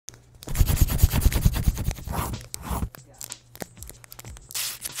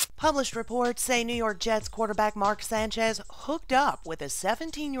Published reports say New York Jets quarterback Mark Sanchez hooked up with a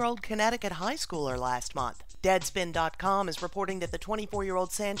 17-year-old Connecticut high schooler last month. Deadspin.com is reporting that the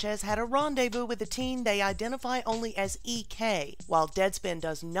 24-year-old Sanchez had a rendezvous with a teen they identify only as EK. While Deadspin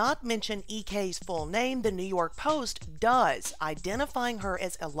does not mention EK's full name, the New York Post does, identifying her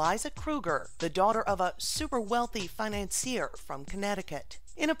as Eliza Kruger, the daughter of a super wealthy financier from Connecticut.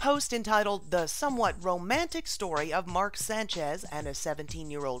 In a post entitled The Somewhat Romantic Story of Mark Sanchez and a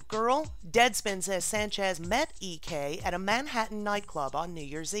 17-year-old Girl, Deadspin says Sanchez met EK at a Manhattan nightclub on New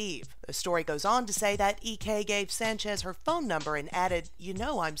Year's Eve. The story goes on to say that EK gave Sanchez her phone number and added, "You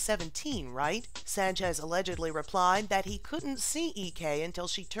know I'm 17, right?" Sanchez allegedly replied that he couldn't see EK until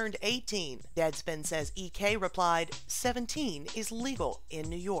she turned 18. Deadspin says EK replied, "17 is legal in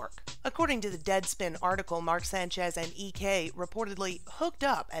New York." According to the Deadspin article, Mark Sanchez and EK reportedly hooked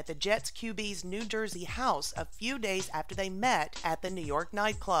up at the Jets QB's New Jersey house a few days after they met at the New York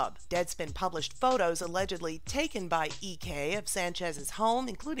nightclub. Deadspin published photos allegedly taken by EK of Sanchez's home,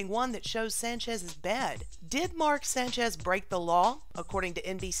 including one that shows Sanchez's bed. Did Mark Sanchez break the law? According to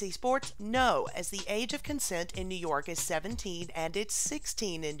NBC Sports, no, as the age of consent in New York is 17 and it's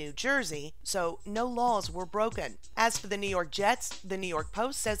 16 in New Jersey, so no laws were broken. As for the New York Jets, the New York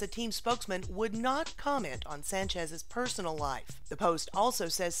Post says a team spokesman would not comment on Sanchez's personal life. The Post also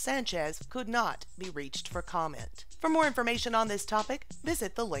says Sanchez could not be reached for comment. For more information on this topic,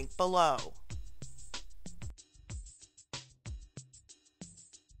 visit the link below.